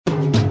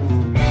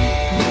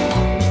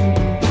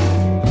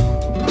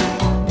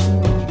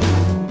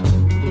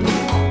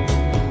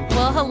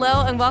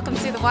and welcome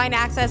to the Wine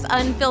Access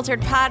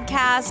Unfiltered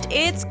podcast.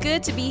 It's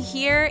good to be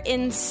here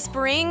in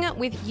spring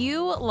with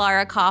you,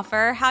 Laura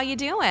Koffer. How you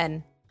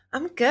doing?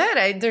 I'm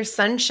good. There's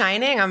sun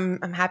shining.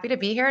 I'm happy to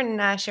be here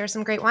and share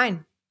some great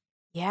wine.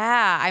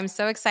 Yeah, I'm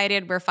so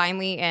excited. We're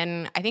finally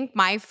in, I think,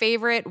 my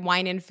favorite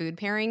wine and food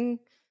pairing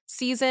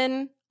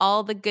season.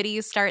 All the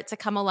goodies start to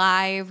come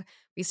alive.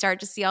 We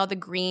start to see all the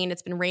green.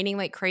 It's been raining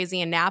like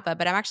crazy in Napa,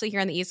 but I'm actually here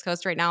on the East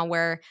Coast right now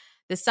where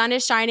the sun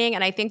is shining,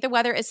 and I think the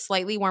weather is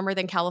slightly warmer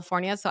than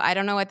California. So I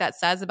don't know what that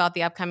says about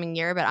the upcoming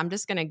year, but I'm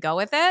just going to go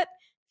with it.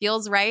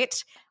 Feels right.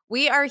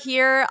 We are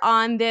here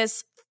on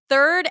this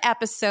third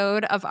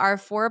episode of our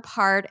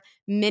 4-part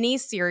mini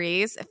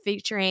series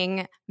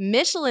featuring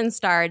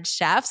Michelin-starred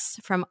chefs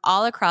from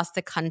all across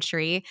the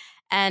country.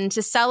 And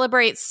to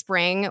celebrate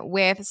spring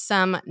with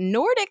some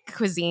Nordic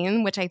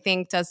cuisine, which I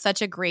think does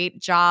such a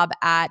great job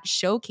at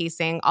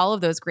showcasing all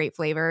of those great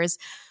flavors,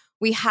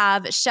 we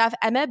have Chef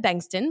Emma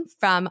Bengtsson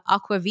from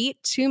Aquavit,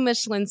 2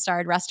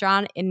 Michelin-starred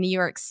restaurant in New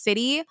York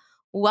City.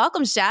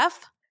 Welcome,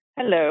 Chef.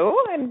 Hello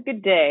and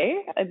good day.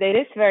 It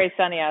is very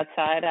sunny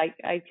outside.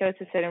 I chose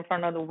to sit in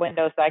front of the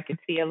window so I could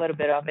see a little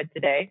bit of it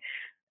today.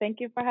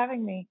 Thank you for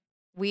having me.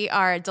 We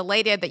are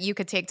delighted that you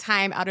could take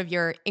time out of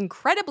your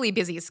incredibly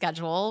busy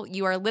schedule.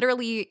 You are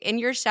literally in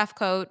your chef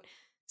coat,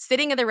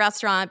 sitting in the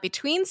restaurant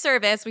between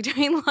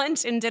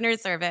lunch and dinner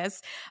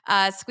service,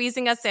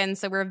 squeezing us in.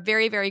 So we're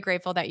very, very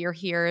grateful that you're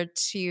here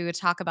to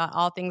talk about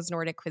all things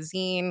Nordic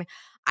cuisine.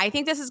 I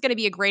think this is going to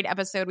be a great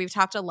episode. We've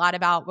talked a lot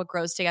about what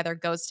grows together,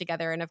 goes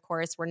together. And of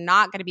course, we're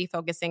not going to be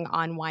focusing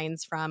on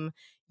wines from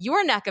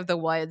your neck of the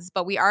woods,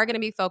 but we are going to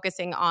be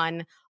focusing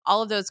on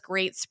all of those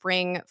great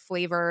spring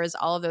flavors,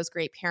 all of those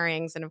great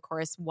pairings, and of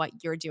course,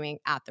 what you're doing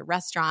at the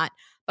restaurant.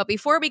 But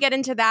before we get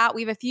into that,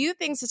 we have a few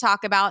things to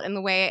talk about in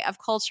the way of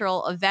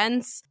cultural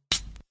events.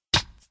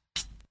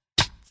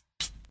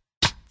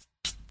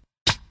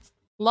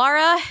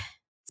 Laura,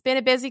 it's been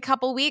a busy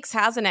couple weeks,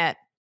 hasn't it?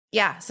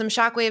 Yeah, some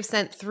shockwaves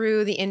sent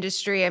through the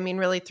industry. I mean,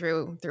 really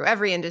through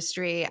every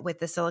industry with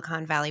the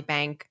Silicon Valley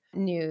Bank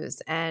news,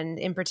 and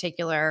in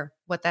particular,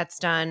 what that's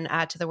done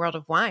to the world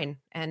of wine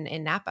and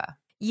in Napa.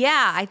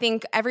 Yeah, I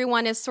think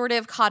everyone is sort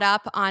of caught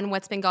up on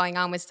what's been going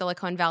on with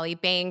Silicon Valley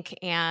Bank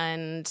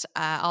and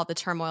all the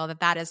turmoil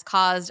that has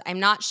caused.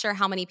 I'm not sure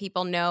how many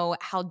people know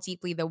how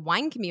deeply the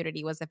wine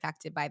community was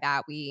affected by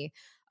that. We,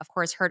 of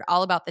course, heard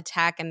all about the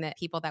tech and the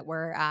people that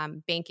were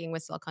banking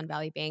with Silicon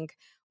Valley Bank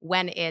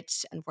when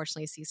it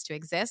unfortunately ceased to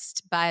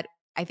exist. But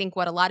I think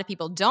what a lot of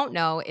people don't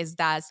know is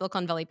that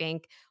Silicon Valley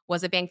Bank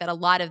was a bank that a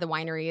lot of the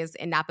wineries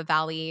in Napa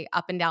Valley,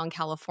 up and down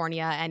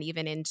California, and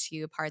even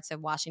into parts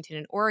of Washington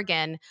and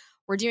Oregon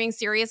were doing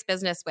serious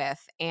business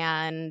with.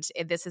 And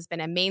this has been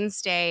a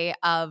mainstay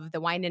of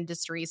the wine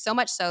industry, so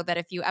much so that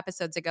a few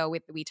episodes ago,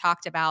 we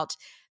talked about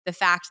the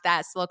fact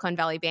that Silicon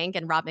Valley Bank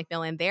and Rob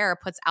McMillan there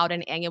puts out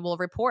an annual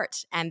report.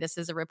 And this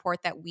is a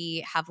report that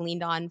we have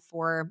leaned on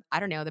for, I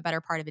don't know, the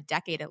better part of a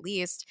decade at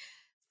least,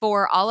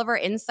 for all of our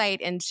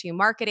insight into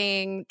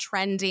marketing,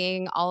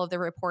 trending, all of the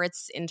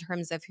reports in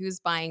terms of who's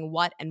buying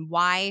what and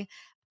why.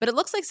 But it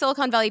looks like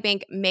Silicon Valley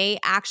Bank may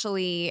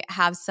actually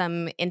have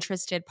some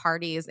interested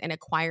parties in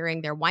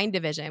acquiring their wine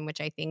division,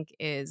 which I think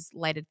is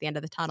light at the end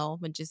of the tunnel,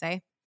 would you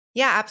say?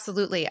 Yeah,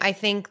 absolutely. I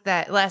think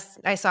that last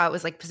I saw it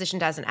was like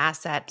positioned as an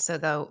asset. So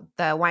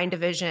the wine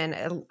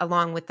division,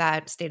 along with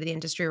that state of the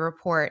industry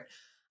report,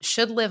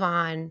 should live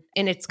on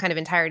in its kind of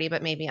entirety,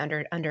 but maybe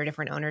under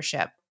different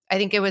ownership. I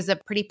think it was a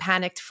pretty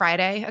panicked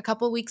Friday a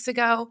couple weeks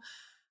ago.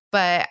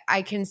 But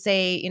I can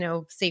say,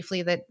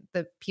 safely that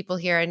the people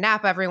here in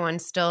Napa,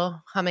 everyone's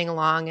still humming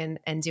along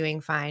and doing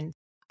fine.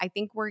 I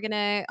think we're going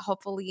to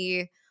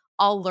hopefully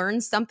all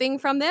learn something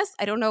from this.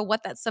 I don't know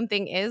what that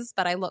something is,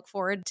 but I look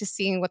forward to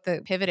seeing what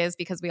the pivot is,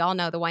 because we all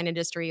know the wine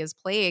industry is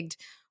plagued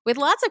with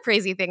lots of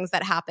crazy things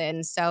that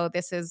happen. So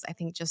this is, I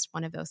think, just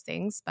one of those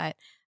things, but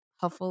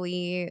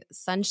hopefully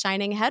sun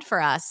shining ahead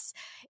for us.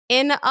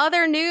 In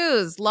other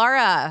news,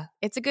 Laura,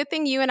 it's a good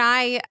thing you and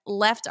I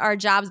left our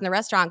jobs in the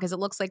restaurant, because it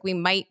looks like we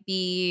might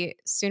be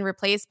soon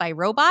replaced by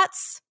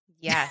robots.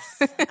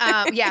 Yes.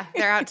 Yeah,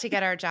 they're out to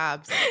get our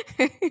jobs.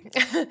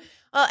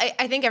 Well,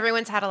 I think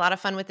everyone's had a lot of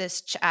fun with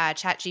this chat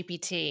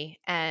GPT,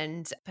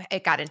 and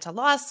it got into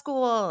law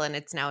school and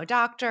it's now a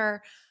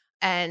doctor.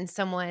 And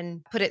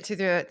someone put it through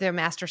their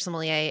master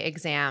sommelier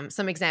exam,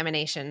 some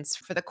examinations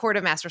for the court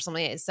of master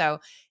sommeliers. So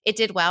it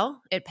did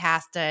well. It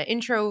passed an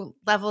intro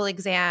level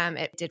exam.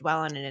 It did well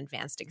on an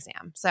advanced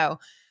exam. So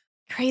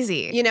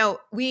crazy.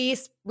 We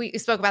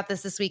spoke about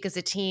this week as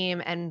a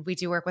team, and we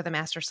do work with a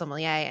master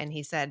sommelier, and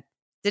he said,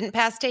 didn't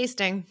pass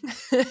tasting.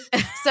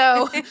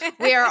 So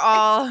we are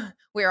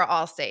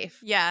all safe.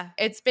 Yeah.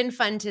 It's been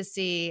fun to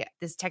see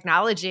this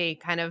technology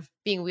kind of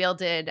being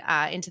wielded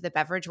into the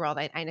beverage world.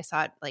 I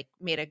saw it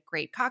made a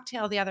great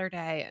cocktail the other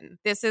day. And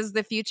this is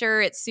the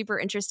future. It's super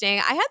interesting.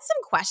 I had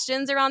some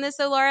questions around this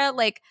though, Laura.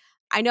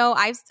 I know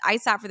I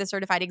sat for the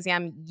certified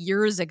exam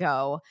years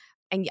ago,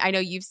 and I know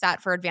you've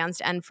sat for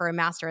advanced and for a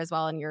master as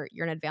well, and you're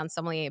an advanced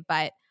sommelier.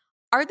 But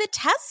Are the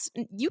tests,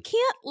 you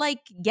can't like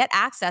get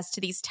access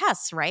to these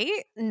tests,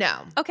 right?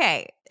 No.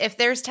 Okay. If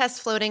there's tests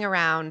floating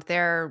around,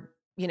 they're,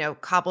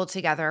 cobbled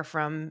together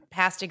from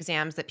past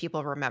exams that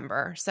people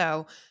remember.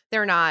 So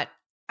they're not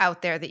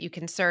out there that you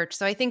can search.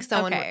 So I think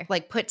someone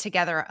like put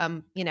together,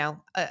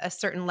 a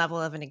certain level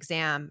of an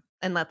exam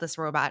and let this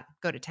robot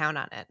go to town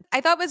on it.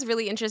 I thought it was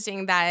really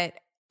interesting that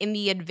in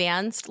the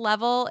advanced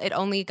level, it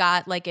only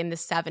got like in the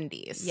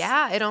 70s.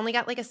 Yeah, it only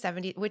got like a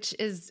 70, which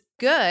is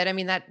good. I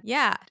mean, that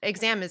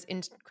exam is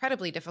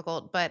incredibly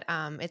difficult, but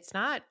it's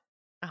not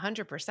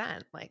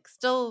 100%. Like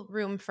still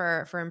room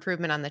for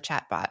improvement on the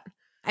chatbot.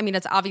 I mean,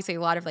 it's obviously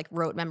a lot of like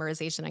rote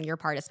memorization on your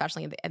part,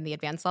 especially in the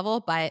advanced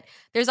level, but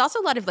there's also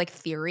a lot of like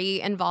theory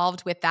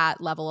involved with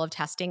that level of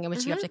testing in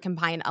which you have to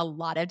combine a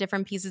lot of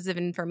different pieces of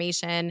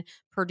information,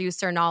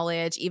 producer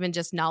knowledge, even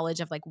just knowledge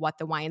of like what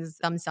the wines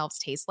themselves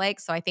taste like.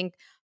 So I think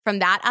from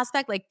that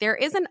aspect, like there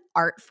is an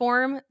art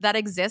form that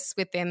exists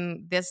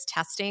within this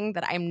testing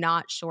that I'm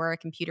not sure a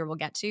computer will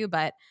get to,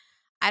 but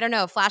I don't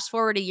know, flash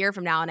forward a year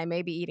from now and I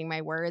may be eating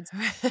my words.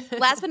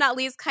 Last but not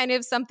least, kind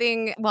of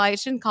something, well, I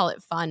shouldn't call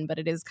it fun, but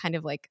it is kind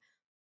of like,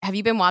 have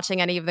you been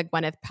watching any of the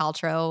Gwyneth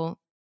Paltrow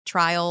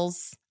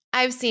trials?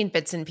 I've seen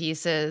bits and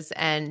pieces,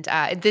 and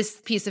this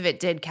piece of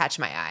it did catch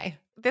my eye.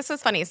 This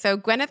was funny. So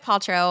Gwyneth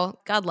Paltrow,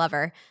 God love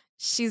her,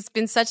 she's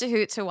been such a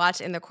hoot to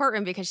watch in the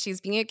courtroom because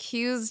she's being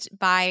accused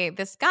by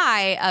this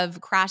guy of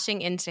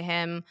crashing into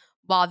him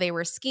while they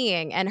were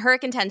skiing. And her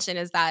contention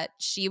is that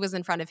she was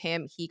in front of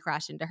him, he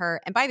crashed into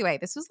her. And by the way,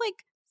 this was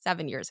like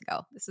 7 years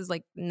ago. This is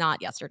like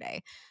not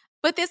yesterday.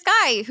 But this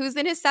guy who's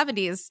in his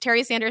 70s,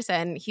 Terry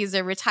Sanderson, he's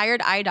a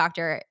retired eye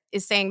doctor,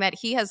 is saying that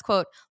he has,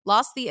 quote,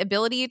 lost the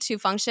ability to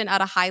function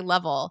at a high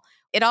level.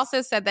 It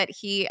also said that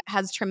he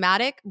has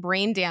traumatic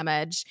brain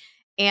damage.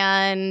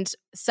 And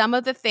some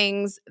of the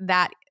things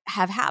that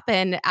have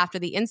happened after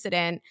the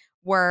incident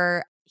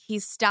were he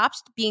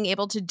stopped being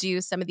able to do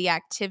some of the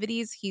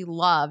activities he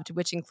loved,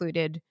 which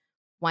included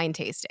wine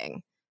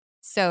tasting.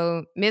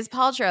 So Ms.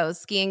 Paltrow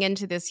skiing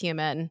into this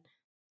human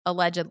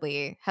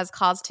allegedly has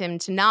caused him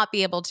to not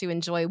be able to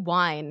enjoy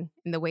wine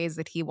in the ways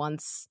that he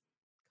once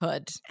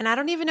could. And I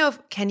don't even know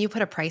can you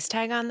put a price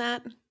tag on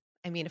that?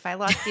 I mean, if I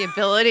lost the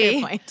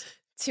ability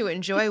to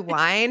enjoy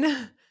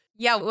wine.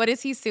 Yeah, what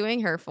is he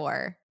suing her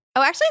for?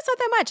 Oh, actually, it's not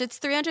that much. It's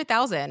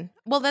 $300,000.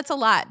 Well, that's a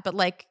lot. But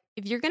like,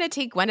 if you're going to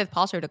take Gwyneth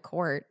Paltrow to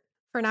court.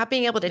 For not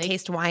being able to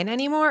taste wine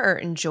anymore or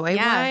enjoy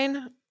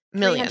wine?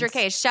 Millions.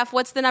 $300K. Chef,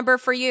 what's the number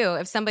for you?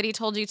 If somebody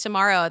told you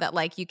tomorrow that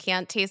like you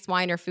can't taste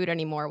wine or food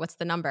anymore, what's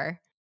the number?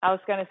 I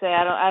was going to say,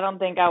 I don't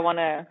think I want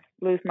to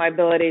lose my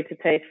ability to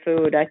taste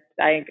food.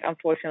 I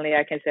unfortunately,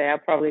 I can say I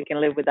probably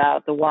can live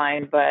without the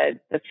wine, but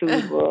the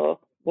food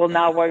will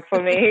not work for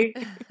me.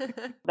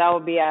 That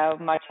would be a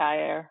much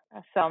higher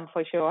sum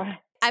for sure.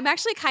 I'm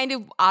actually kind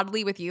of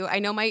oddly with you. I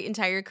know my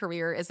entire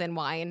career is in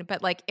wine,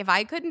 but like if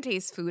I couldn't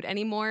taste food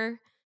anymore,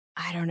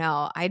 I don't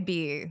know. I'd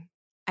be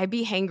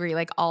hangry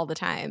like all the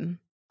time.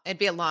 It'd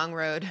be a long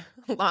road,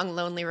 long,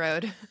 lonely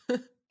road.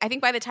 I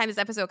think by the time this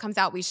episode comes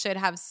out, we should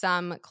have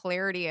some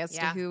clarity as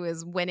to who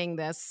is winning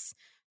this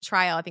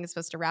trial. I think it's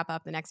supposed to wrap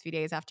up the next few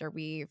days after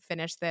we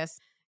finish this.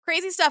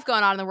 Crazy stuff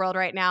going on in the world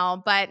right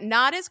now, but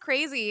not as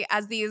crazy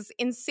as these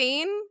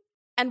insane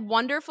and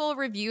wonderful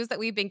reviews that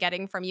we've been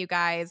getting from you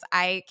guys.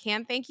 I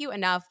can't thank you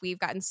enough. We've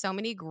gotten so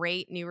many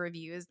great new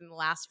reviews in the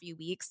last few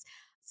weeks.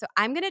 So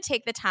I'm going to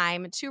take the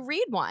time to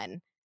read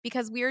one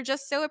because we are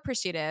just so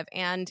appreciative.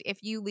 And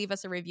if you leave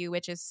us a review,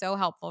 which is so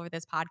helpful for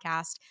this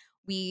podcast,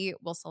 we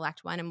will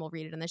select one and we'll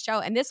read it on the show.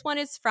 And this one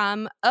is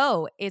from,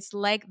 it's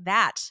like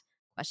that, ?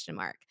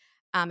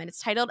 And it's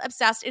titled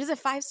Obsessed. It is a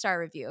 5-star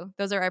review.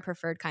 Those are our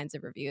preferred kinds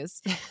of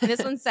reviews. And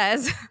this one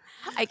says,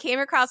 I came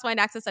across Wine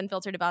Access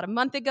Unfiltered about a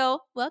month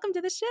ago. Welcome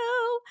to the show.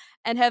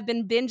 And have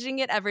been binging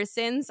it ever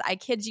since. I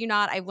kid you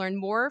not, I've learned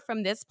more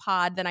from this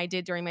pod than I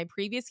did during my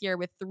previous year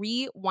with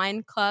 3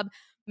 wine club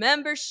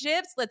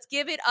memberships. Let's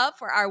give it up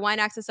for our Wine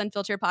Access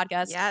Unfiltered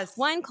podcast. Yes.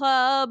 Wine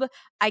Club.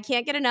 I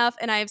can't get enough.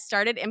 And I've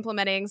started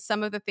implementing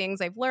some of the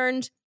things I've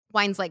learned.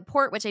 Wines like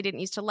port, which I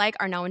didn't used to like,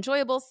 are now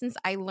enjoyable since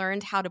I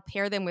learned how to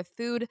pair them with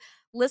food.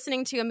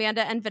 Listening to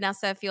Amanda and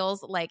Vanessa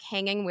feels like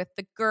hanging with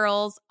the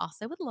girls,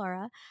 also with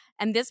Laura.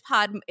 And this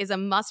pod is a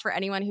must for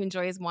anyone who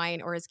enjoys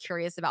wine or is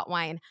curious about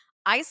wine.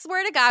 I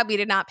swear to God, we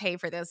did not pay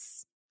for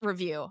this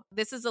review.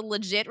 This is a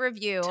legit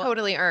review.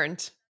 Totally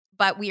earned.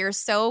 But we are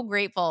so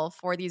grateful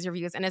for these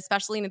reviews, and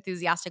especially an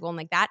enthusiastic one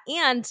like that.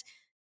 And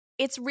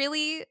it's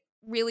really,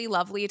 really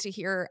lovely to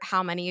hear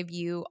how many of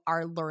you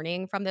are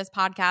learning from this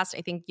podcast.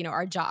 I think,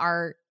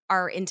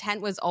 our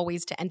intent was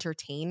always to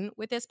entertain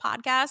with this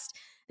podcast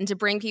and to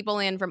bring people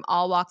in from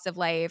all walks of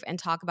life and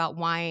talk about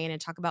wine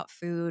and talk about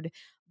food.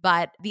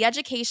 But the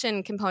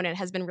education component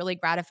has been really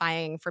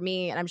gratifying for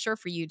me, and I'm sure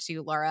for you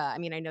too, Laura. I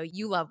mean, I know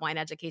you love wine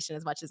education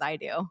as much as I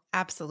do.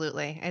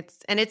 Absolutely.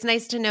 It's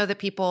nice to know that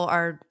people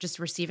are just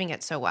receiving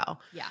it so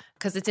well. Yeah.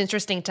 Because it's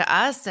interesting to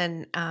us,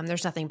 and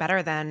there's nothing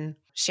better than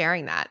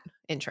sharing that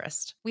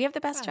interest. We have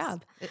the best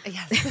job.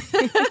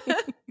 Yes.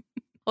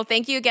 Well,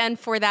 thank you again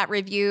for that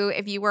review.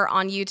 If you were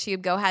on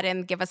YouTube, go ahead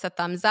and give us a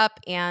thumbs up,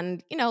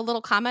 and, a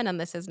little comment on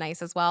this is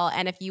nice as well.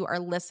 And if you are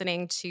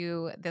listening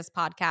to this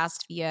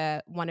podcast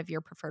via one of your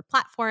preferred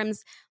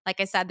platforms, like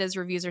I said, those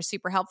reviews are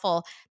super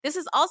helpful. This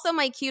is also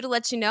my cue to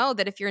let you know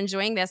that if you're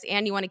enjoying this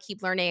and you want to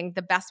keep learning,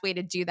 the best way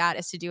to do that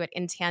is to do it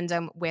in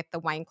tandem with the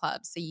wine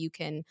club. So you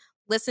can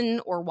listen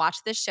or watch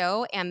this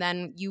show, and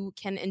then you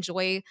can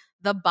enjoy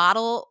the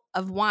bottle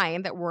of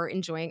wine that we're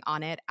enjoying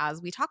on it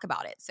as we talk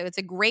about it. So it's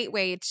a great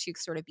way to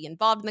sort of be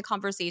involved in the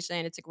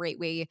conversation. It's a great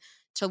way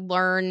to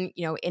learn,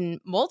 in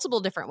multiple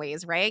different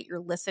ways, right? You're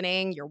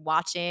listening, you're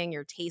watching,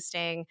 you're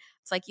tasting.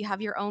 It's like you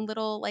have your own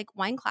little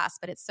wine class,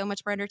 but it's so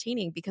much more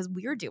entertaining because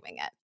we're doing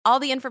it. All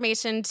the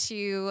information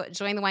to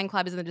join the wine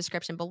club is in the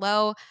description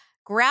below.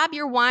 Grab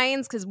your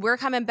wines because we're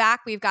coming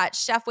back. We've got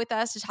Chef with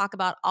us to talk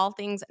about all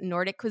things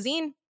Nordic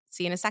cuisine.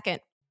 See you in a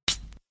second.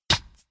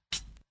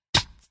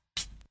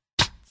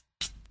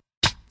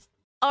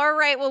 All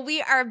right, well,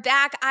 we are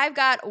back. I've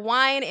got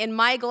wine in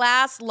my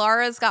glass.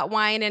 Laura's got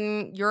wine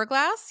in your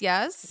glass,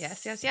 yes?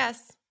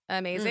 Yes.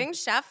 Amazing.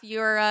 Chef,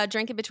 you're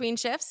drinking between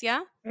shifts,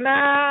 yeah?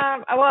 Nah,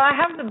 well, I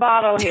have the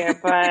bottle here,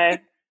 but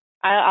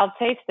I'll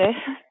taste it.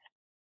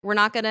 We're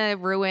not going to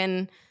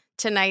ruin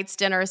tonight's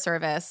dinner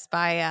service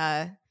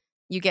by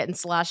you getting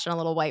sloshed on a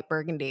little white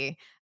Burgundy,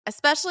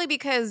 especially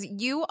because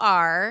you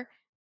are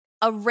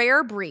a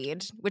rare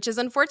breed, which is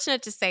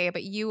unfortunate to say,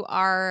 but you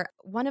are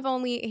one of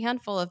only a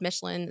handful of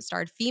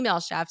Michelin-starred female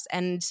chefs,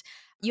 and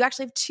you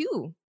actually have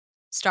 2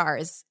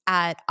 stars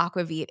at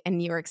Aquavit in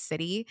New York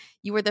City.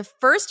 You were the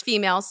first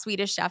female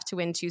Swedish chef to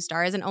win 2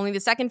 stars and only the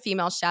second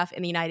female chef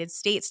in the United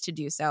States to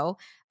do so.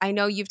 I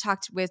know you've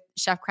talked with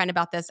Chef Kren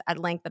about this at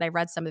length, that I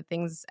read some of the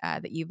things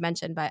that you've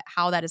mentioned, but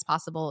how that is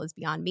possible is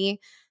beyond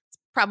me.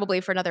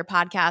 Probably for another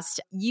podcast.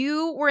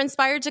 You were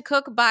inspired to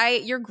cook by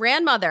your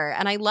grandmother.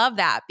 And I love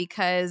that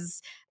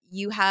because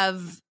you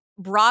have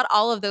brought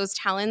all of those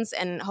talents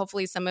and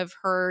hopefully some of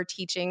her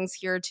teachings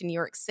here to New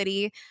York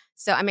City.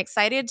 So I'm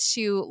excited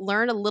to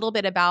learn a little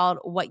bit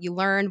about what you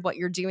learned, what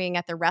you're doing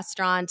at the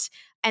restaurant.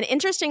 And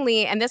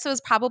interestingly, and this was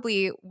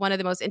probably one of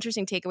the most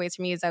interesting takeaways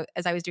for me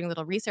as I was doing a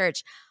little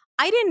research,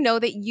 I didn't know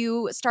that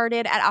you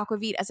started at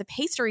Aquavit as a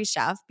pastry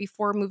chef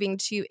before moving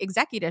to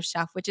executive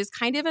chef, which is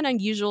kind of an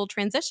unusual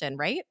transition,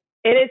 right?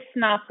 It is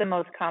not the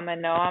most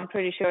common, no. I'm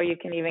pretty sure you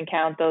can even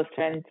count those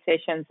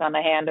transitions on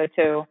a hand or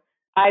two.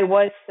 I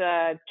was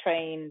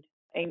trained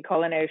in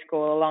culinary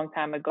school a long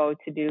time ago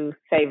to do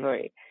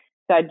savory.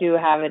 So I do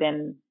have it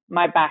in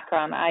my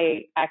background.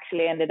 I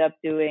actually ended up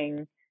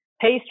doing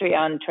pastry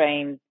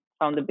untrained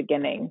from the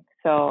beginning.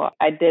 So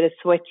I did a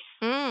switch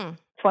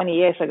 25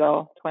 years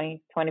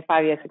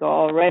ago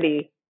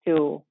already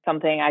to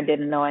something I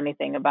didn't know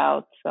anything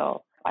about.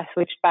 So I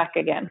switched back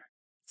again.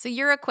 So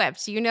you're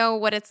equipped. You know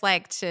what it's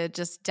like to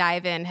just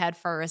dive in head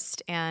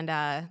first and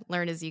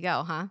learn as you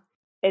go, huh?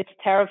 It's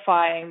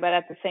terrifying, but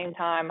at the same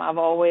time, I've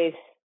always,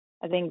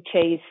 I think,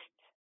 chased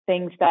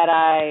things that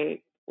I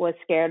was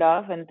scared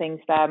of and things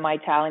that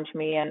might challenge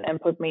me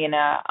and put me in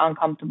an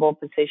uncomfortable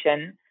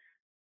position.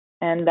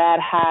 And that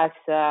has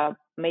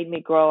made me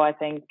grow, I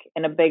think,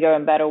 in a bigger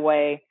and better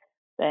way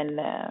than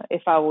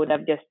if I would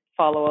have just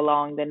follow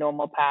along the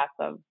normal path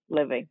of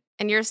living.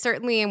 And you're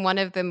certainly in one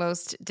of the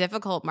most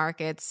difficult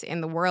markets in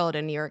the world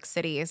in New York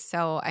City.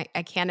 So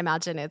I can't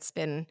imagine it's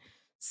been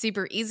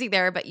super easy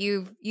there, but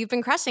you've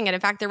been crushing it. In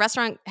fact, the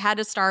restaurant had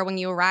a star when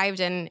you arrived,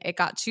 and it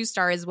got 2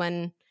 stars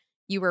when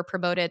you were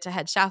promoted to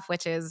head chef,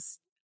 which is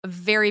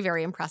very,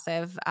 very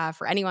impressive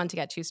for anyone to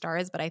get 2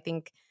 stars. But I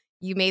think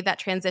you made that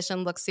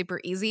transition look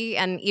super easy.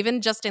 And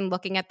even just in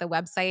looking at the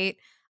website,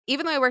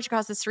 even though I worked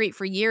across the street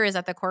for years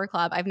at the Core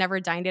Club, I've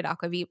never dined at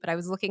Aquavit, but I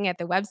was looking at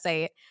the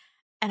website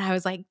and I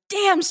was like,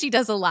 damn, she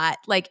does a lot.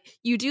 Like,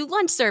 you do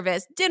lunch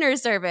service, dinner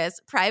service,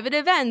 private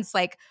events,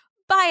 like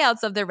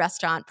buyouts of the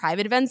restaurant,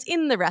 private events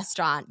in the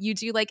restaurant. You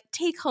do like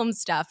take home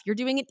stuff. You're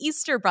doing an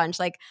Easter brunch.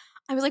 Like,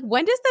 I was like,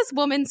 when does this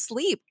woman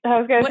sleep? I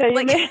was going to say,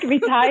 you make me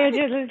tired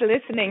just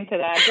listening to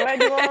that. Do I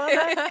do all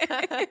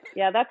of that?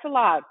 Yeah, that's a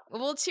lot.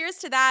 Well, cheers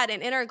to that.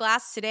 And in our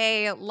glass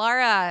today,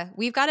 Laura,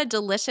 we've got a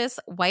delicious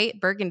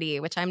white Burgundy,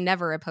 which I'm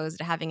never opposed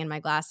to having in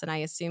my glass. And I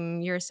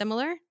assume you're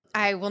similar?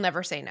 I will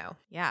never say no.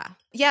 Yeah.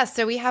 Yeah,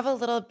 so we have a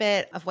little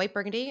bit of white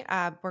Burgundy,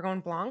 Bourgogne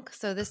Blanc.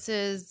 So this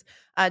is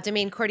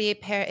Domaine Cordier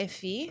Père et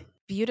Fille.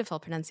 Beautiful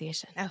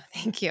pronunciation. Oh,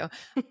 thank you.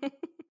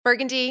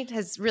 Burgundy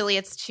has really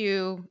its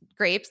 2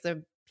 grapes,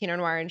 the Pinot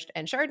Noir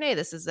and Chardonnay.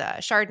 This is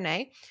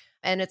Chardonnay,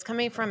 and it's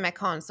coming from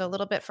Macon, so a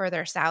little bit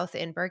further south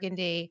in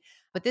Burgundy.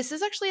 But this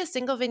is actually a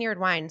single vineyard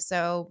wine,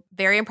 so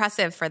very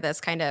impressive for this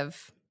kind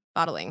of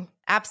bottling.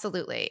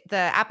 Absolutely. The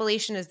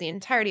appellation is the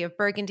entirety of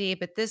Burgundy,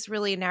 but this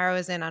really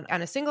narrows in on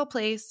a single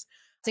place,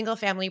 single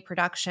family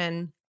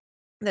production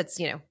that's,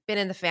 been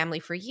in the family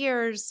for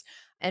years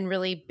and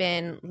really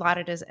been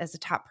lauded as a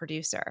top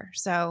producer.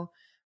 So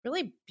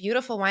really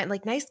beautiful wine,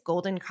 like nice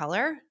golden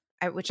color,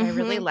 which I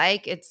really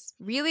like. It's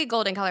really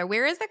golden color.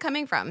 Where is that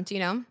coming from? Do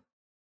you know?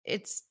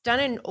 It's done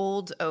in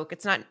old oak.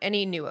 It's not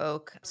any new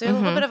oak. So a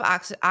little Mm-hmm. bit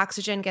of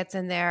oxygen gets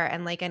in there,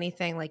 and like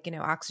anything, like,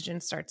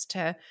 oxygen starts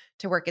to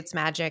work its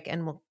magic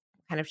and will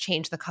kind of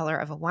change the color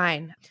of a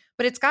wine.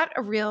 But it's got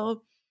a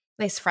real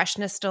nice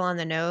freshness still on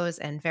the nose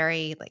and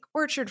very like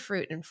orchard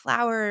fruit and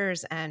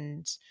flowers.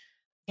 And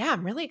yeah,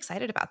 I'm really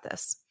excited about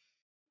this.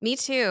 Me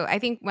too. I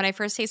think when I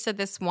first tasted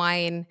this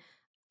wine,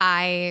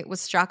 I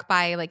was struck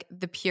by like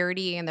the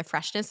purity and the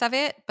freshness of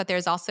it, but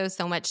there's also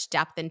so much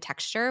depth and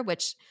texture,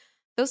 which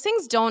those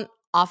things don't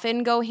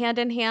often go hand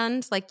in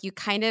hand. Like you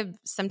kind of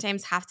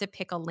sometimes have to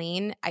pick a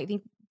lane. I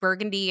think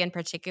Burgundy in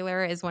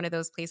particular is one of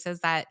those places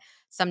that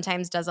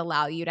sometimes does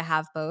allow you to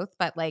have both,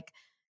 but like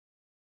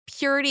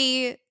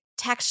purity,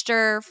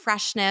 texture,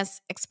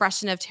 freshness,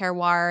 expression of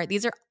terroir.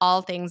 These are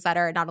all things that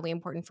are not only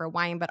important for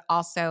wine, but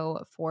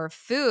also for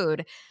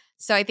food.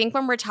 So I think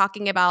when we're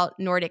talking about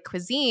Nordic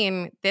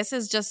cuisine, this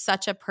is just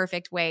such a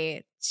perfect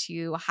way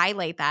to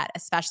highlight that,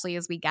 especially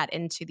as we get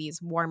into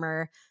these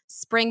warmer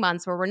spring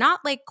months where we're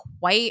not like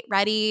quite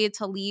ready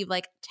to leave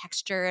like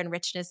texture and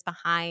richness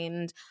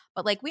behind,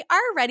 but like we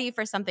are ready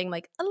for something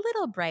like a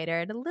little brighter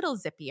and a little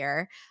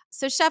zippier.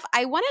 So, Chef,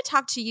 I want to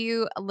talk to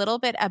you a little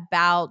bit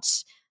about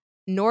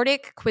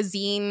Nordic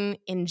cuisine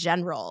in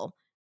general.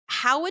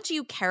 How would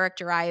you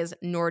characterize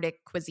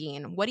Nordic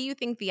cuisine? What do you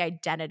think the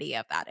identity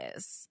of that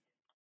is?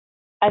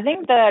 I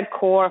think the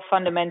core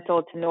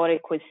fundamental to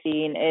Nordic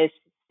cuisine is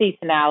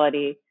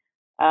seasonality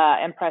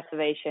and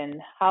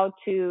preservation, how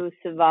to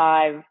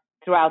survive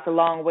throughout the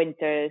long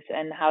winters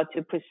and how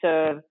to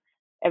preserve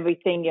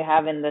everything you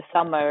have in the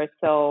summer.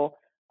 So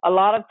a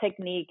lot of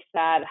techniques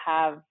that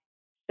have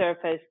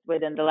surfaced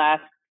within the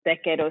last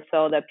decade or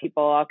so that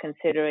people are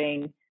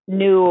considering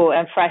new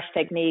and fresh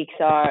techniques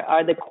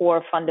are the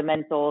core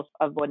fundamentals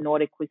of what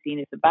Nordic cuisine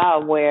is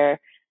about, where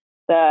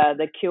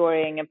the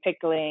curing and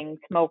pickling,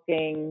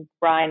 smoking,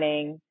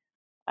 brining,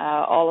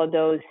 all of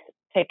those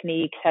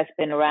techniques has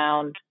been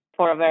around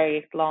for a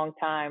very long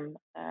time,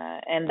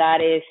 and that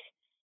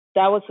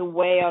was a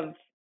way of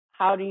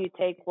how do you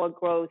take what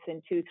grows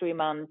in 2-3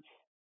 months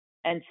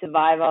and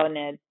survive on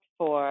it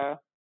for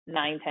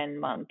 9-10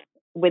 months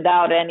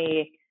without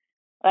any,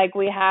 like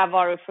we have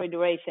our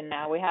refrigeration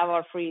now, we have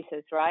our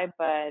freezers, right?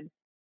 But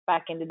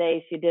back in the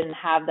days you didn't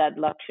have that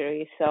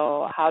luxury.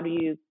 So how do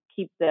you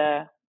keep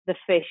the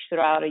fish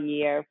throughout a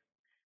year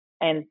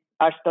and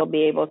are still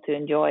be able to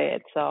enjoy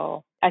it?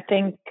 So I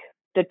think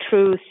the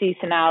true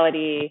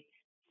seasonality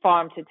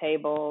farm to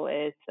table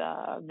is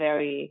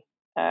very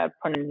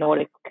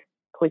Nordic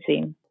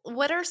cuisine.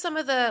 What are some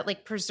of the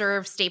like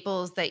preserved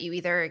staples that you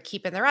either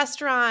keep in the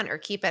restaurant or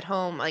keep at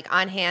home, like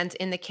on hand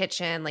in the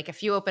kitchen? Like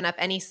if you open up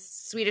any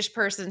Swedish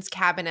person's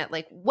cabinet,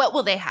 like what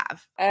will they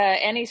have?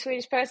 Any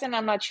Swedish person,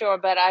 I'm not sure,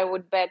 but I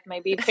would bet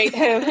maybe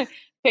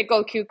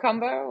pickled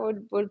cucumber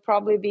would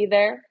probably be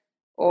there,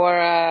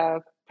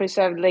 or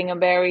preserved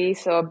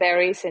lingonberries or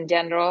berries in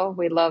general.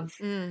 We love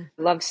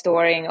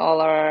storing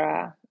all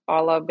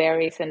our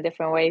berries in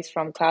different ways,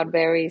 from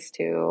cloudberries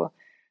to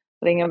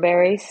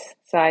lingonberries.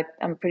 So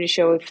I'm pretty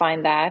sure we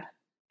find that.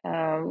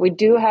 We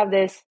do have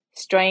this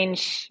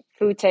strange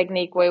food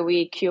technique where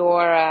we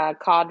cure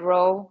cod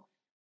roe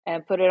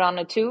and put it on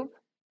a tube,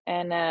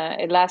 and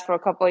it lasts for a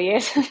couple of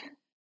years.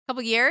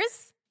 Couple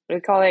years? We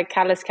call it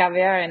callus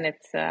caviar, and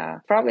it's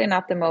probably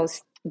not the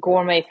most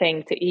gourmet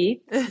thing to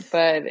eat,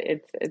 but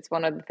it's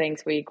one of the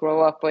things we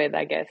grow up with,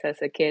 I guess,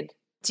 as a kid.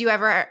 Do you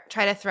ever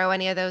try to throw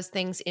any of those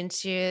things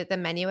into the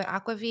menu at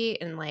Aquavit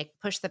and like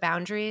push the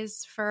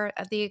boundaries for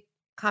the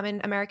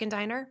common American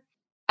diner?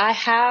 I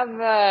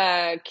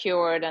have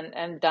cured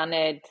and done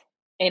it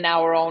in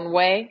our own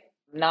way,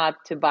 not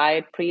to buy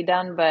it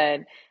pre-done,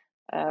 but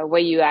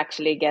where you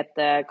actually get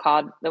the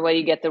cod, the way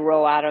you get the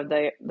roe out of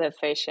the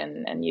fish,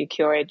 and you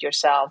cure it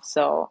yourself.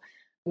 So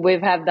we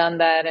have done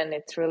that, and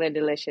it's really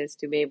delicious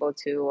to be able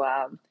to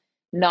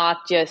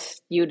not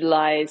just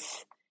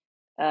utilize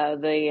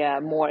the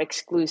more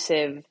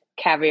exclusive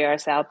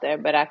caviars out there,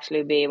 but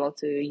actually be able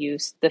to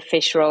use the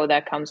fish roe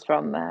that comes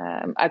from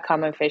a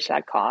common fish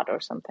like cod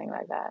or something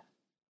like that.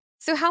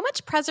 So how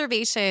much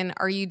preservation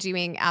are you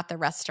doing at the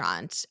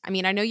restaurant? I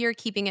mean, I know you're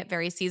keeping it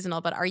very seasonal,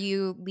 but are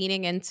you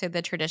leaning into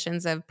the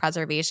traditions of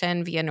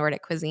preservation via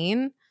Nordic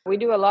cuisine? We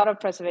do a lot of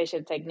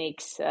preservation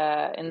techniques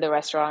in the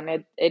restaurant.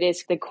 It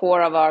is the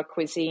core of our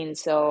cuisine.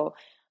 So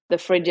the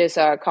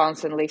fridges are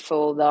constantly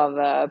full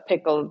of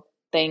pickled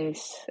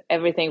things,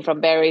 everything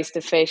from berries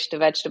to fish to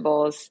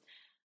vegetables,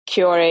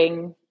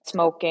 curing,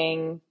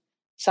 smoking,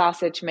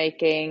 sausage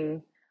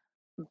making,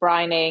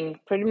 brining,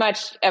 pretty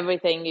much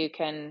everything you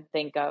can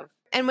think of.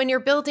 And when you're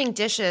building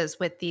dishes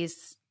with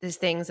these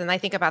things, and I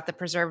think about the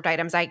preserved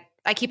items I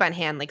keep on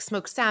hand, like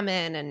smoked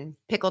salmon and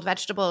pickled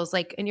vegetables,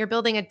 like, and you're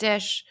building a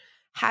dish,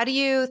 how do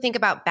you think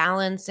about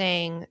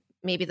balancing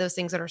maybe those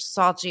things that are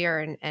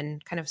saltier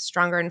and kind of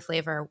stronger in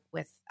flavor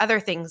with other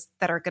things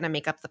that are going to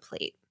make up the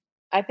plate?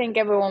 I think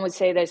everyone would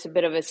say there's a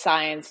bit of a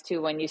science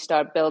too when you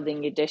start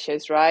building your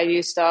dishes, right?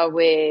 You start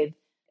with,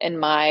 in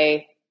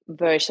my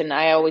version,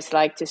 I always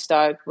like to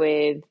start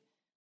with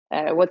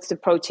what's the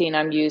protein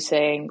I'm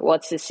using,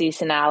 what's the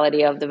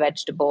seasonality of the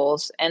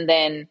vegetables, and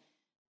then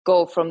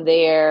go from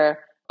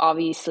there.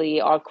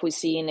 Obviously, our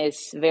cuisine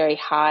is very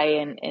high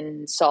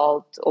in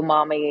salt,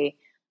 umami,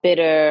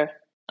 bitter,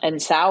 and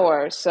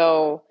sour.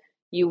 So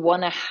you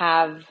want to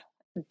have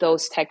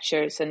those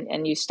textures,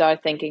 and you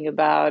start thinking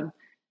about,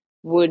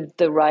 would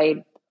the right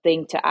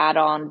thing to add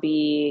on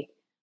be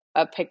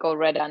a pickled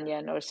red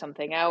onion or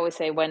something? I always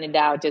say, when in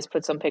doubt, just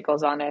put some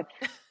pickles on it.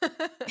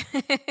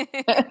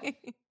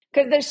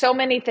 Because there's so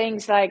many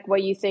things, like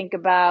what you think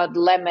about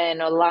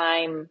lemon or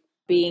lime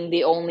being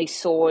the only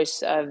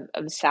source of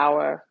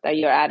sour that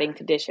you're adding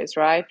to dishes,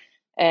 right?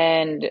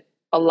 And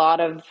a lot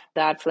of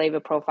that flavor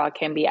profile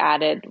can be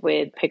added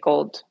with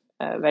pickled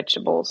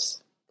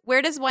vegetables.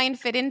 Where does wine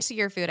fit into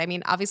your food? I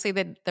mean, obviously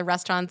the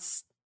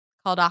restaurant's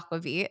called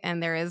Aquavit,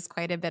 and there is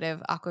quite a bit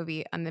of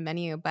Aquavit on the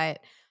menu, but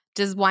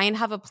does wine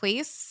have a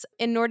place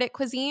in Nordic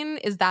cuisine?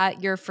 Is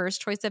that your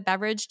first choice of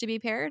beverage to be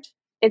paired?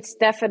 It's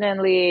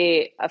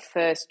definitely a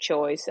first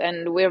choice,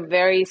 and we're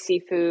very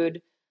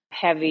seafood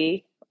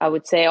heavy. I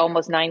would say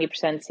almost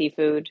 90%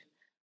 seafood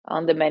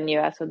on the menu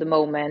as of the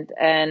moment.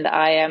 And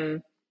I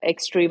am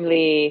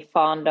extremely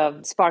fond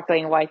of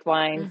sparkling white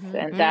wines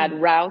and that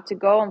route to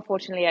go.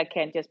 Unfortunately, I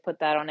can't just put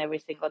that on every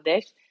single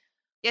dish.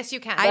 Yes, you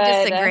can.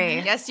 I disagree.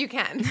 Yes, you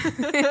can.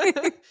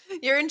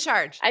 You're in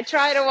charge. I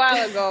tried a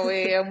while ago,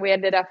 and we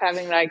ended up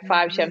having like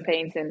 5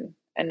 champagnes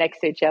and next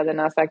to each other. And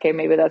I was like, okay,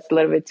 maybe that's a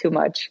little bit too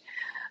much.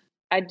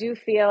 I do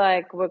feel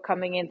like we're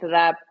coming into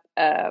that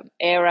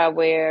era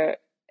where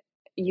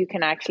you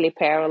can actually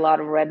pair a lot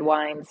of red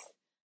wines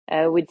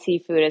with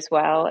seafood as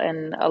well.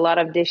 And a lot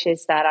of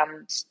dishes that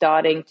I'm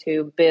starting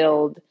to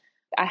build,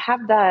 I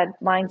have that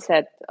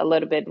mindset a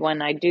little bit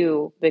when I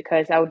do,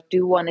 because I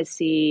do want to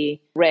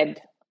see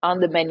red on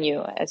the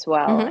menu as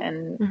well.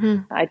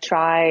 And I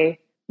try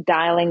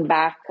dialing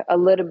back a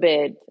little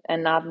bit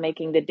and not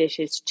making the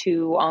dishes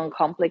too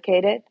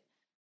uncomplicated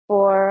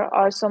for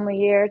our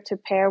sommelier to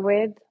pair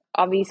with.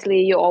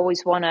 Obviously, you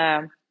always want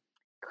to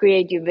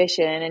create your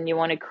vision and you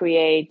want to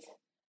create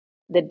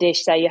the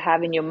dish that you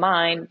have in your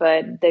mind,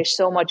 but there's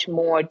so much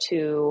more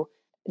to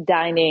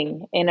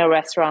dining in a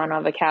restaurant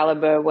of a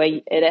caliber where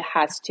it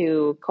has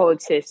to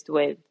coexist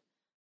with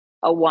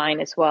a wine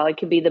as well. It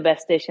could be the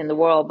best dish in the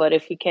world, but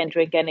if you can't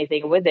drink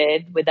anything with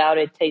it without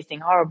it tasting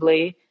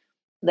horribly,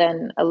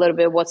 then a little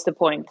bit, what's the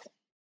point?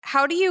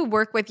 How do you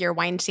work with your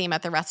wine team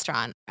at the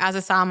restaurant? As a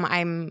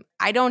somm,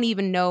 I don't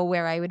even know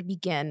where I would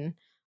begin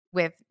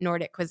with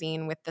Nordic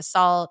cuisine, with the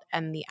salt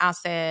and the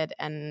acid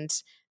and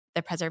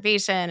the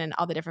preservation and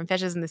all the different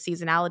fishes and the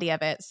seasonality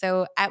of it.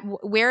 So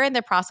where in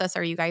the process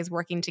are you guys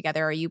working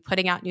together? Are you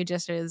putting out new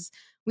dishes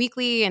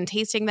weekly and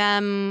tasting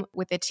them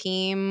with a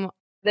team?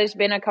 There's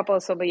been a couple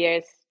of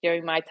sommeliers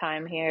during my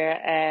time here,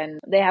 and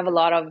they have a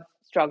lot of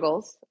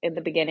struggles in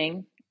the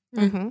beginning,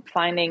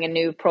 finding a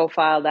new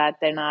profile that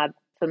they're not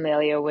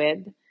familiar with.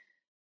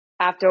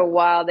 After a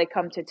while, they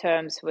come to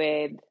terms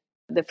with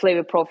the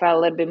flavor profile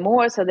a little bit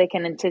more, so they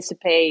can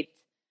anticipate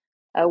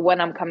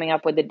when I'm coming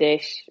up with a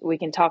dish. We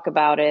can talk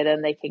about it,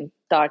 and they can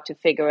start to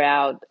figure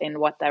out in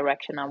what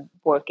direction I'm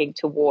working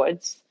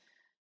towards.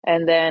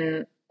 And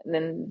then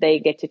they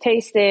get to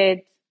taste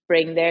it,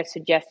 bring their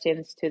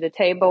suggestions to the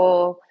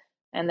table,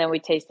 and then we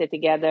taste it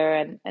together.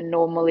 And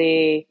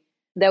normally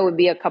there would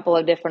be a couple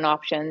of different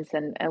options,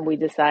 and we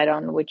decide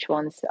on which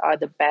ones are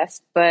the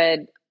best.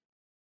 But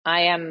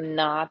I am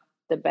not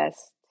the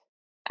best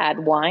at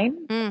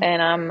wine,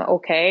 and I'm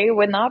okay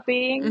with not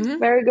being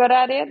very good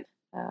at it.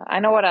 I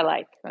know what I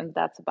like, and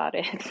that's about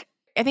it.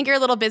 I think you're a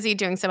little busy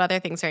doing some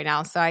other things right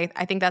now, so I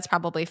think that's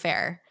probably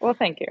fair. Well,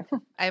 thank you.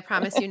 I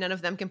promise you none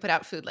of them can put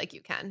out food like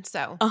you can.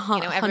 So,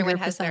 everyone 100%.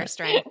 Has their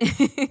strength.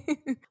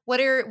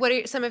 What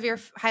are some of your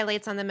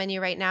highlights on the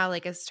menu right now,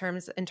 like in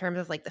terms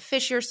of like the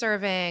fish you're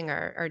serving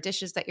or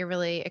dishes that you're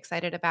really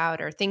excited about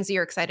or things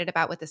you're excited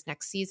about with this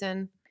next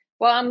season?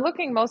 Well, I'm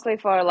looking mostly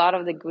for a lot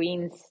of the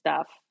green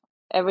stuff.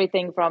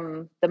 Everything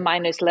from the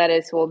minus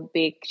lettuce will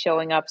be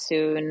showing up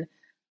soon.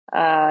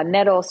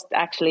 Nettles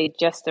actually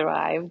just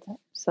arrived,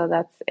 so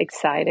that's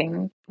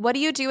exciting. What do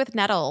you do with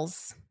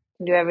nettles?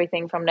 Do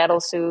everything from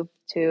nettle soup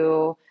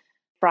to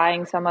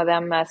frying some of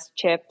them as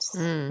chips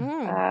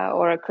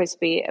or a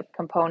crispy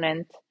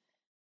component.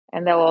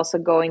 And they'll also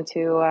go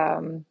into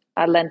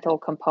a lentil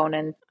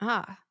component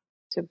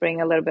to bring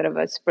a little bit of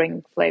a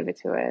spring flavor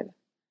to it.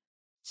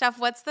 Chef,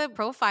 what's the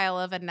profile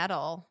of a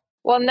nettle?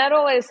 Well,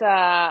 nettle is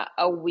a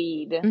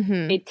weed.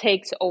 It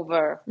takes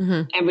over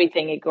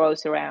everything it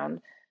grows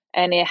around.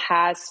 And it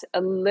has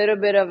a little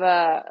bit of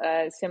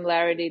a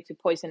similarity to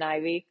poison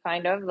ivy,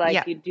 kind of.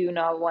 Like you do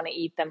not want to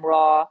eat them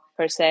raw,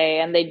 per se.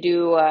 And they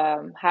do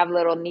have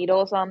little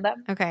needles on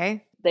them.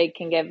 Okay. They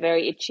can get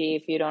very itchy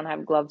if you don't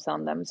have gloves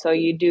on them. So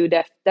you do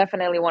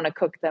definitely want to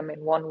cook them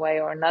in one way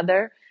or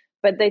another.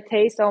 But they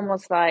taste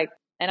almost like,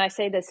 and I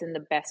say this in the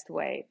best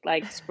way,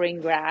 like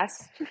spring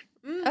grass.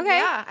 Okay.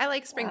 Yeah, I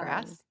like spring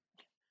grass.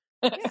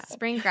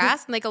 Spring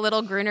grass and like a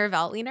little Gruner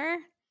Veltliner.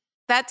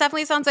 That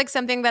definitely sounds like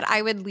something that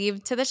I would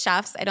leave to the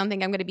chefs. I don't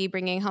think I'm going to be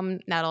bringing home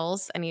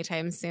nettles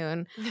anytime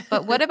soon.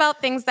 But what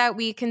about things that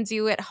we can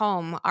do at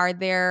home? Are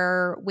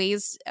there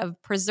ways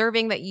of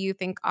preserving that you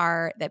think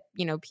are that,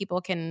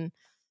 people can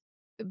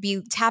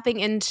be tapping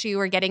into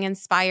or getting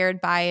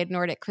inspired by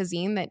Nordic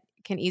cuisine that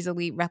can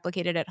easily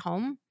replicate it at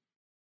home?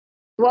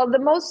 Well, the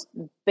most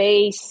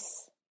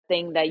base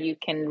thing that you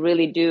can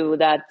really do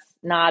that's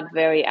not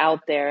very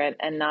out there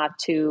and not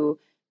too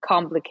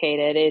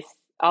complicated is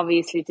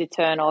obviously to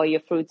turn all your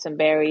fruits and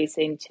berries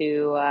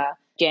into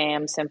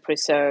jams and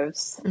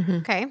preserves. Mm-hmm.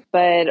 Okay.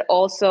 But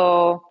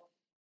also,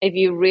 if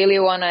you really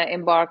want to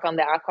embark on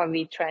the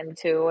Aquavit trend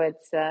too,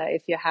 it's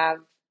if you have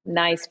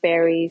nice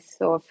berries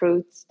or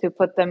fruits to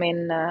put them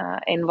in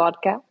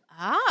vodka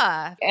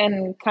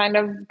and kind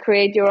of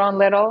create your own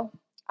little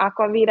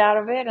Aquavit out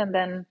of it, and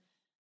then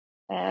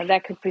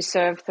that could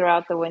preserve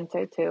throughout the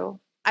winter too.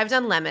 I've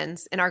done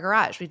lemons in our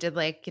garage. We did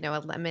a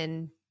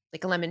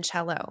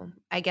limoncello.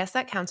 I guess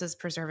that counts as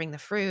preserving the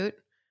fruit.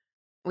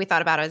 We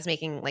thought about it as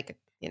making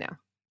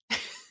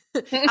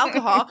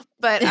alcohol,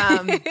 but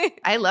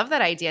I love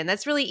that idea. And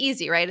that's really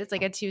easy, right? It's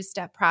like a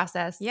 2-step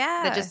process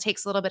that just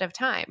takes a little bit of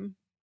time.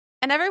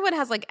 And everyone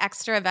has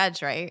extra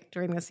veg, right,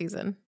 during the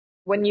season?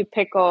 When you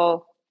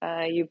pickle,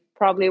 you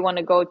probably want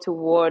to go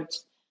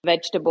towards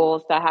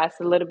vegetables that has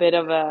a little bit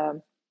of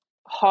a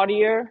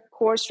heartier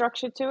core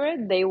structure to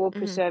it. They will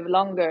preserve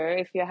longer.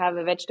 If you have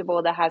a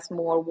vegetable that has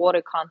more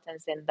water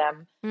contents in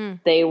them,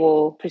 they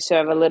will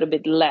preserve a little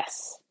bit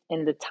less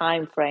in the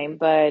time frame.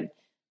 But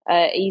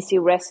easy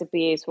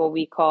recipe is what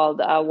we call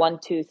 1,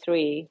 2,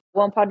 3.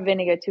 1 part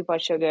vinegar, 2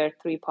 parts sugar,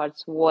 3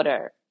 parts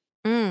water.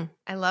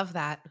 I love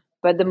that.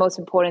 But the most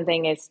important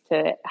thing is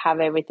to have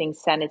everything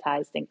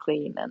sanitized and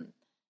clean,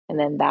 and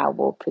then that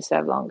will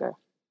preserve longer.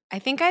 I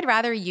think I'd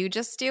rather you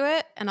just do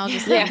it, and I'll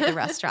just leave the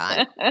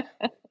restaurant.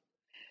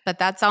 But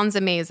that sounds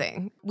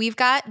amazing. We've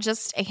got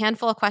just a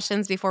handful of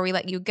questions before we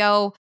let you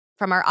go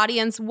from our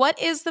audience.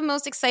 What is the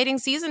most exciting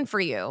season for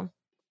you?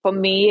 For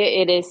me,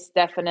 it is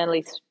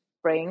definitely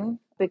spring,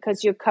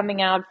 because you're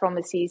coming out from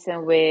a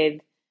season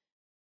with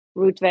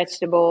root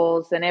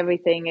vegetables and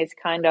everything is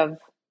kind of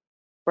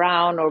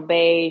brown or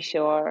beige,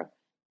 or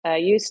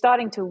you're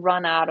starting to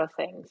run out of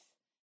things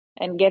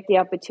and get the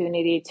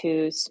opportunity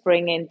to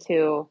spring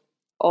into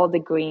all the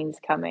greens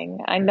coming.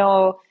 I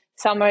know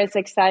summer is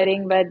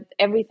exciting, but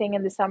everything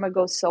in the summer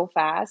goes so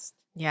fast.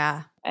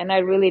 Yeah. And I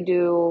really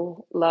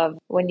do love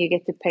when you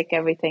get to pick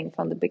everything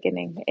from the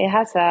beginning. It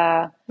has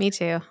a Me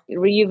too.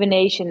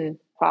 rejuvenation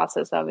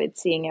process of it,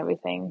 seeing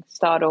everything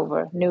start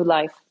over, new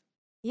life.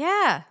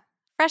 Yeah.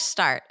 Fresh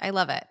start. I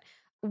love it.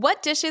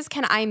 What dishes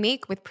can I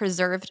make with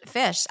preserved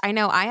fish? I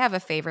know I have a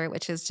favorite,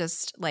 which is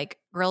just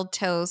grilled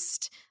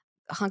toast,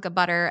 a hunk of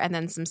butter, and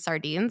then some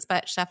sardines.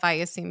 But Chef, I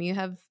assume you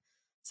have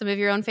some of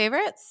your own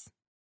favorites?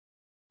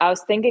 I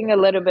was thinking a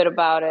little bit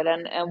about it.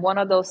 And one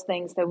of those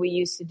things that we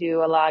used to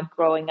do a lot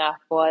growing up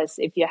was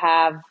if you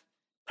have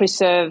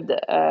preserved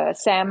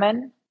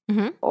salmon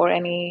or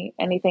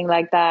anything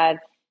like that,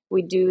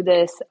 we do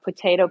this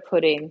potato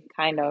pudding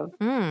kind of,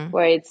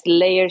 where it's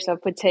layers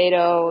of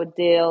potato,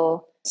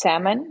 dill,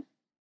 salmon.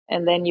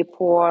 And then you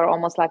pour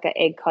almost like an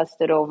egg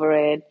custard over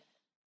it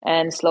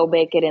and slow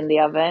bake it in the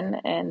oven.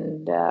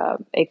 And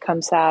it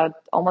comes out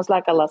almost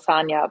like a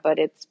lasagna, but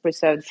it's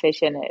preserved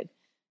fish in it.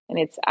 And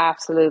it's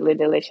absolutely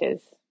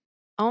delicious.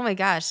 Oh my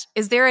gosh.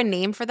 Is there a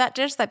name for that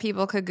dish that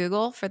people could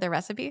Google for the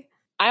recipe?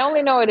 I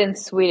only know it in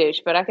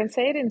Swedish, but I can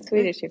say it in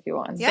Swedish if you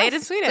want. Say it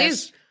in Swedish.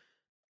 Please.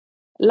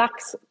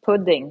 Lax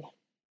pudding.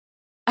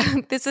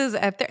 This is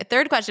a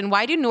third question.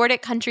 Why do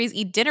Nordic countries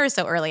eat dinner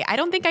so early? I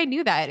don't think I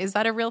knew that. Is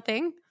that a real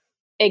thing?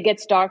 It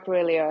gets dark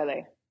really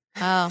early.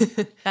 Oh,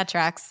 that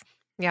tracks.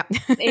 Yeah.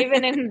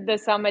 Even in the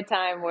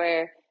summertime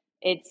where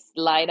it's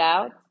light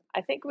out,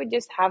 I think we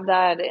just have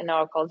that in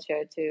our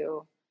culture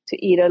to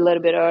eat a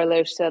little bit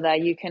earlier so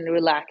that you can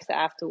relax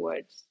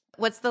afterwards.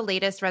 What's the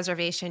latest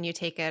reservation you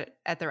take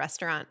at the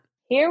restaurant?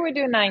 Here we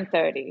do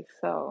 9:30.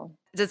 So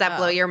does that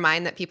blow your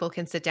mind that people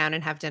can sit down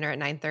and have dinner at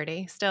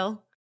 9:30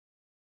 still?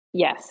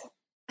 Yes.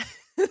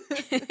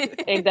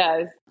 It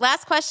does.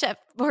 Last question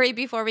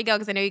before we go,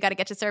 because I know you got to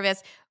get to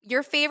service.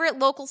 Your favorite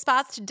local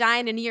spots to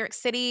dine in New York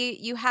City?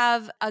 You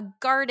have a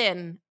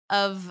garden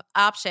of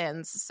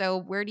options. So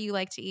where do you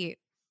like to eat?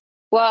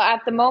 Well,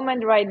 at the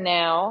moment right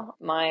now,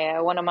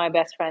 my one of my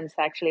best friends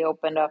actually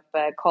opened up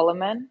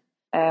Coleman,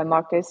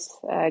 Marcus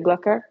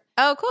Glucker.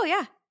 Oh, cool.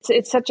 Yeah.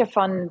 It's such a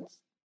fun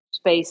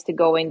space to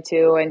go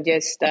into and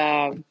just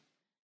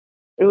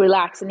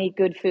relax and eat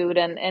good food.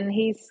 And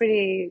he's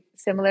pretty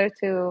similar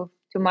to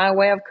my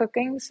way of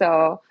cooking.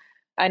 So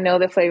I know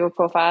the flavor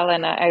profile,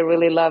 and I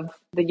really love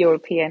the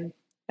European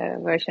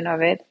version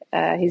of it.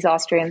 He's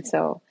Austrian,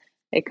 so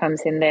it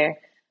comes in there.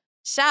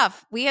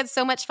 Chef, we had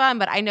so much fun,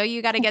 but I know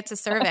you got to get to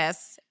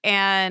service.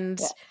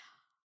 And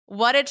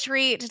what a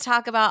treat to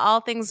talk about all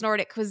things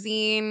Nordic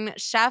cuisine.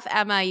 Chef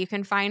Emma, you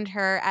can find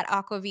her at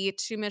Aquavit,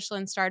 2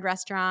 Michelin-starred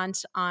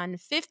restaurant on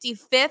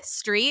 55th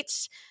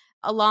Street,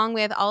 along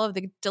with all of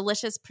the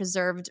delicious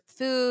preserved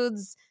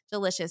foods.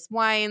 delicious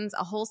wines,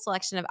 a whole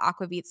selection of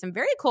Aquavit, some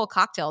very cool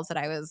cocktails that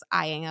I was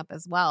eyeing up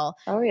as well.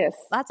 Oh, yes.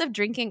 Lots of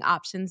drinking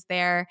options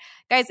there.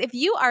 Guys, if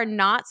you are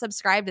not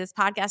subscribed to this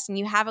podcast and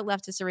you haven't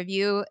left us a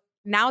review,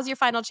 now's your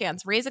final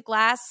chance. Raise a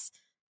glass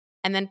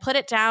and then put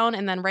it down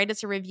and then write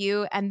us a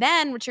review. And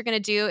then what you're going to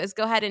do is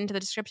go ahead into the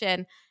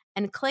description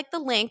and click the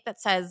link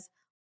that says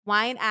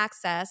Wine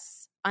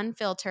Access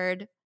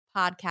Unfiltered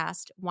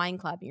Podcast Wine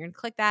Club. You're going to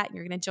click that.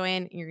 You're going to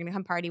join. And you're going to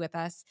come party with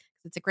us.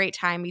 It's a great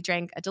time. We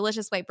drank a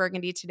delicious white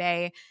Burgundy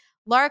today.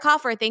 Laura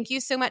Koffer, thank you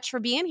so much for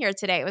being here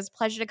today. It was a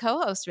pleasure to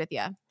co-host with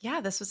you.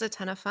 Yeah, this was a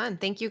ton of fun.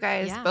 Thank you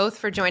guys both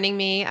for joining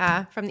me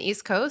from the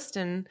East Coast.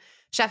 And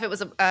Chef, it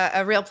was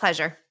a real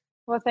pleasure.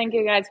 Well, thank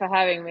you guys for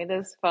having me. This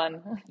was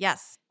fun.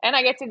 Yes. And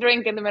I get to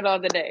drink in the middle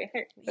of the day.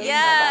 So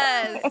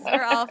yes.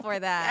 We're all for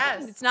that.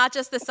 Yes. It's not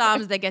just the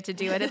Psalms that get to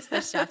do it. It's the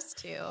chefs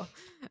too.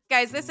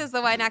 Guys, this is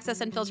the Wine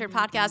Access Unfiltered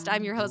podcast.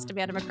 I'm your host,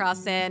 Amanda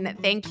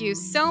McCrossin. Thank you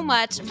so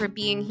much for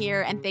being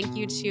here. And thank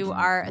you to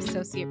our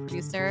associate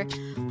producer,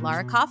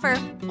 Laura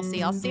Koffer. We'll see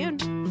y'all soon.